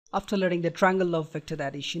After learning the triangle law of vector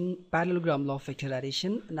addition, parallelogram law of vector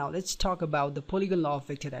addition, now let's talk about the polygon law of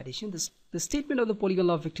vector addition. The statement of the polygon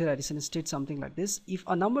law of vector addition states something like this. If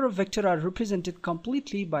a number of vectors are represented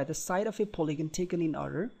completely by the side of a polygon taken in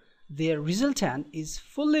order, their resultant is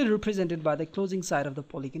fully represented by the closing side of the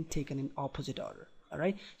polygon taken in opposite order.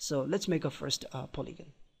 Alright, so let's make a first polygon.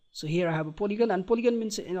 So here I have a polygon, and polygon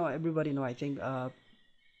means, everybody know, I think,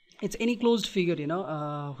 it's any closed figure,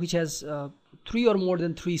 which has 3 or more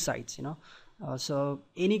than 3 sides, so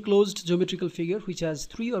any closed geometrical figure which has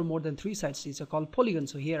 3 or more than 3 sides is called polygon.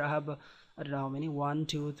 So here I have I don't know how many, 1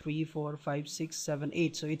 2 3 4 5 6 7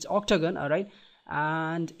 8, so it's octagon. All right,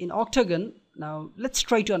 and in octagon, now let's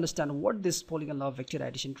try to understand what this polygon law of vector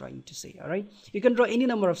addition trying to say. All right, you can draw any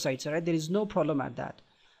number of sides. All right, there is no problem at that.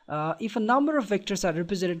 If a number of vectors are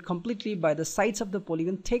represented completely by the sides of the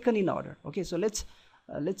polygon taken in order. Okay, so let's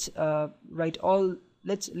write all.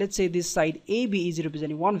 Let's say this side AB is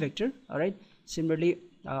representing one vector. All right, similarly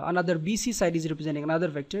another BC side is representing another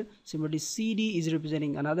vector. Similarly CD is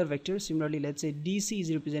representing another vector. Similarly, let's say DC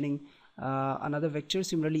is representing another vector.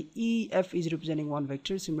 Similarly EF is representing one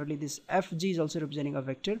vector. Similarly this FG is also representing a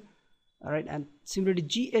vector. All right, and similarly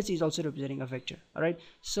GH is also representing a vector. All right,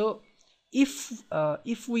 so if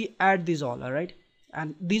we add these all, all right,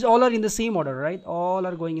 and these all are in the same order, right, all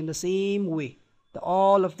are going in the same way,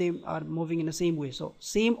 all of them are moving in the same way, so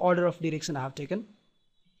same order of direction I have taken.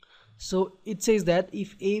 So it says that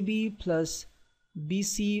if AB plus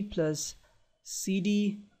BC plus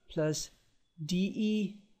CD plus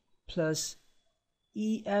DE plus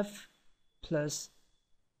EF plus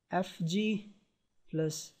FG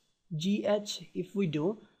plus GH, if we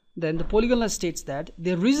do, then the polygon law states that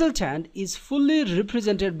the resultant is fully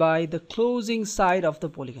represented by the closing side of the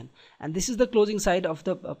polygon, and this is the closing side of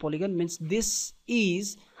the polygon, means this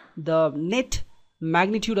is the net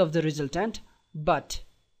magnitude of the resultant but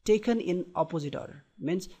taken in opposite order,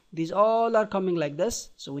 means these all are coming like this,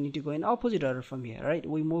 so we need to go in opposite order from here. Right,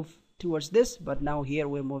 we move towards this, but now here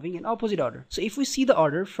we're moving in opposite order. So if we see the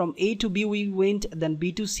order, from A to B we went, then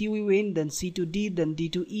B to C we went, then C to D, then D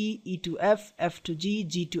to E, E to F, F to G,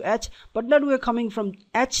 G to H, but now we're coming from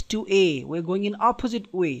H to A, we're going in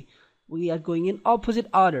opposite way, we are going in opposite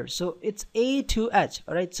order, so it's A to H.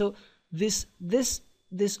 All right, so this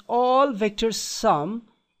all vector sum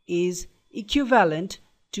is equivalent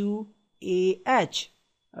to AH.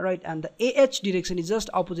 All right, and the AH direction is just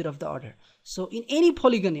opposite of the order. So in any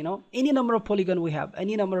polygon, any number of polygon we have,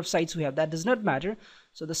 any number of sides we have, that does not matter.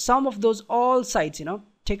 So the sum of those all sides,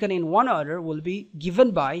 taken in one order will be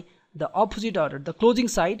given by the opposite order, the closing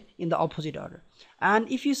side in the opposite order. And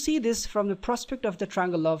if you see this from the prospect of the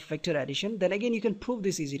triangle law of vector addition, then again you can prove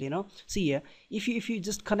this easily. See here, if you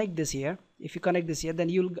just connect this here, then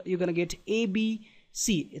you're gonna get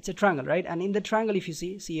ABC. It's a triangle, right? And in the triangle, if you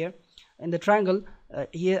see here, in the triangle,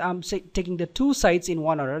 here I'm taking the two sides in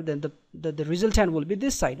one order, then the resultant will be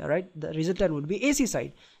this side. All right, the resultant would be AC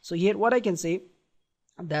side. So here what I can say,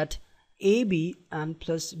 that AB and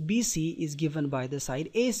plus BC is given by the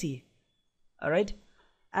side AC. All right,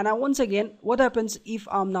 and now once again, what happens if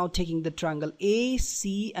I'm now taking the triangle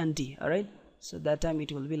AC and D? All right, so that time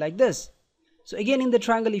it will be like this. So again in the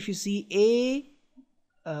triangle, if you see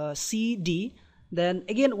ACD, then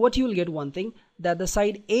again what you will get, one thing, that the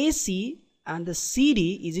side AC and the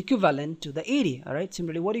CD is equivalent to the AD. All right,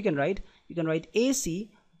 similarly what you can write, AC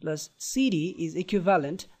plus CD is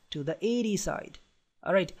equivalent to the AD side.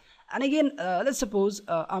 All right, and again let's suppose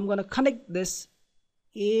I'm gonna connect this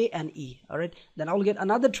A and E. All right, then I'll get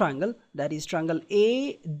another triangle, that is triangle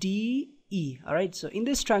ADE. All right, so in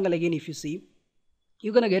this triangle again, if you see,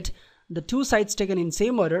 you're gonna get the two sides taken in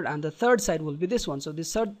same order, and the third side will be this one. So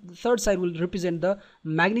this third side will represent the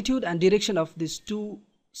magnitude and direction of these two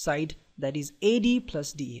side, that is AD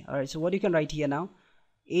plus DE. All right, so what you can write here now,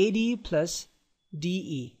 AD plus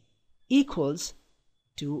DE equals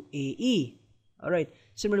to AE. All right,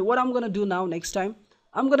 similarly what I'm going to do now, next time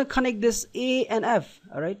I'm going to connect this A and F.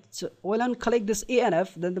 All right, so when I connect this A and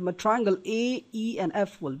F, then the triangle AE and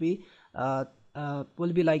F will be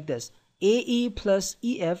like this. AE plus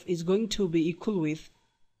EF is going to be equal with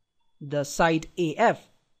the side AF.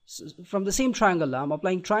 So from the same triangle, I'm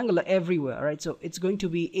applying triangle everywhere. All right, so it's going to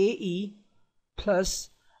be AE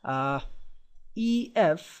plus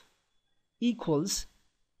EF equals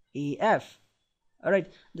AF. All right,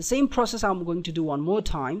 the same process I'm going to do one more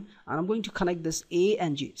time, and I'm going to connect this A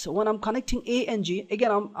and G. So when I'm connecting A and G,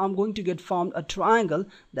 again I'm going to get formed a triangle,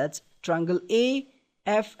 that's triangle A,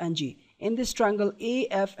 F and G. In this triangle A,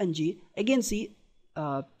 F and G, again see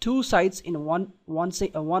two sides in one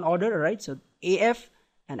order. Right, so AF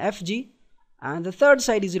and FG, and the third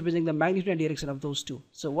side is representing the magnitude and direction of those two.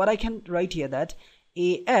 So what I can write here, that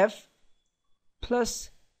AF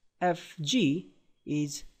plus FG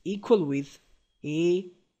is equal with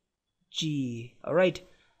AG. All right,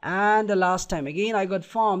 and the last time again I got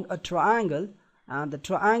formed a triangle, and the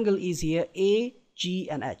triangle is here A, G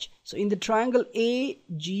and H. So in the triangle A,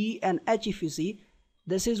 G and H, if you see,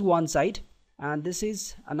 this is one side and this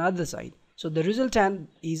is another side. So the resultant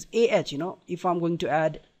is AH. You know, if I'm going to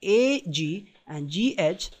add AG and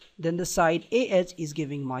GH, then the side AH is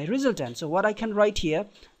giving my resultant. So what I can write here,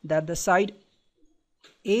 that the side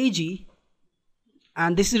AG,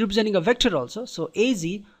 and this is representing a vector also, so AZ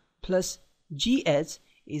plus GH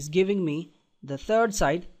is giving me the third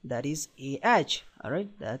side, that is AH. All right,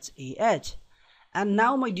 that's AH. And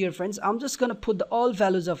now, my dear friends, I'm just going to put all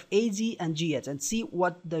values of AZ and GH and see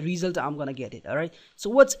what the result I'm going to get it. All right, so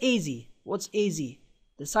what's AZ? What's AZ?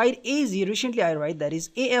 The side AZ, recently I write that is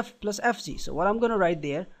AF plus FG. So what I'm going to write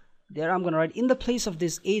there I'm going to write in the place of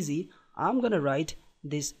this AZ, I'm going to write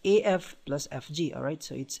this AF plus FG. All right,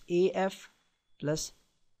 so it's AF plus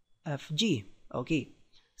FG. Okay,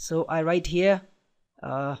 so I write here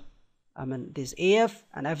this AF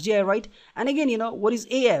and FG I write. And again, you know, what is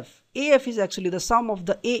AF? AF is actually the sum of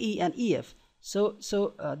the AE and EF. So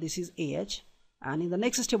this is AH, and in the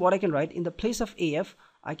next step what I can write, in the place of AF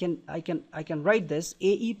I can write this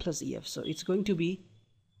AE plus EF. So it's going to be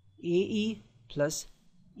AE plus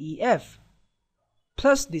EF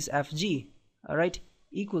plus this FG, all right,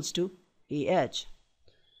 equals to AH.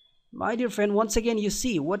 My dear friend, once again, you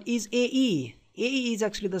see, what is AE? AE is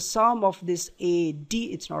actually the sum of this AD.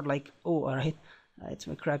 It's not like O, all right, it's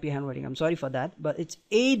my crappy handwriting, I'm sorry for that, but it's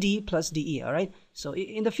AD plus DE. All right, so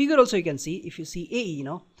in the figure also you can see, if you see AE, you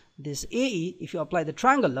know, this AE, if you apply the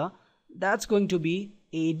triangle law, that's going to be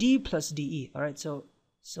AD plus DE. All right, so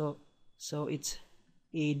it's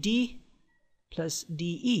AD plus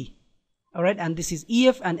DE. All right, and this is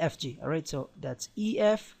EF and FG. All right, so that's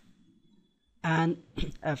EF and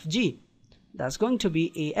FG. That's going to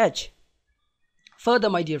be AH. Further,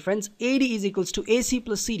 my dear friends, AD is equals to AC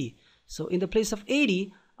plus CD. So in the place of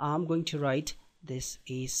AD, I'm going to write this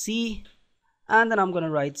AC, and then I'm going to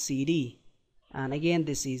write CD. And again,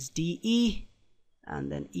 this is DE,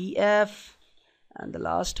 and then EF, and the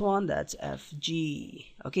last one, that's FG.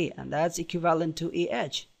 Okay, and that's equivalent to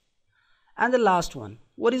AH. And the last one,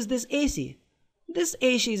 what is this AC? This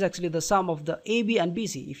AC is actually the sum of the AB and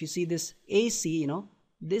BC. If you see this AC, you know,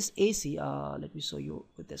 this AC, let me show you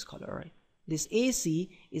with this color, all right? This AC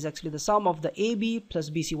is actually the sum of the AB plus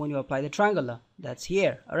BC when you apply the triangle law. That's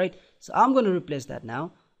here, all right? So I'm going to replace that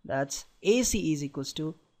now. That's AC is equals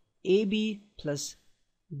to AB plus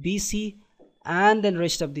BC, and then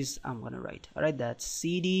rest of this I'm going to write, all right? That's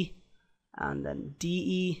CD, and then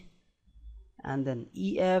DE, and then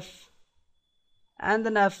EF, and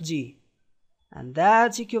then FG, and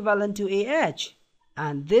that's equivalent to AH.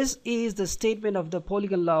 And this is the statement of the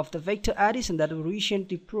Polygon law of the vector addition that we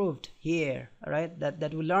recently proved here, all right,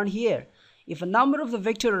 that we learned here. If a number of the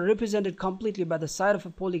vectors are represented completely by the side of a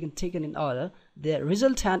polygon taken in order, the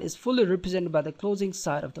resultant is fully represented by the closing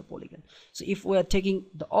side of the polygon. So if we are taking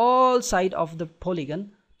the all side of the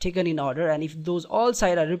polygon taken in order, and if those all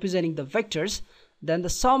side are representing the vectors, then the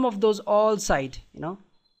sum of those all side, you know,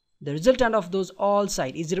 the resultant of those all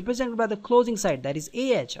side is represented by the closing side, that is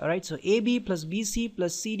AH. All right, so AB plus BC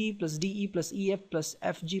plus CD plus DE plus EF plus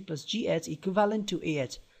FG plus GH equivalent to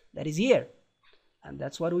AH. That is here, and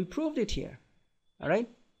that's what we proved it here. All right,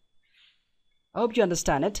 I hope you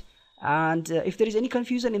understand it. And if there is any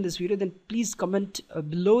confusion in this video, then please comment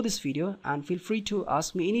below this video, and feel free to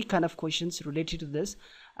ask me any kind of questions related to this.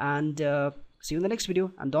 And see you in the next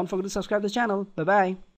video, and don't forget to subscribe to the channel. Bye bye.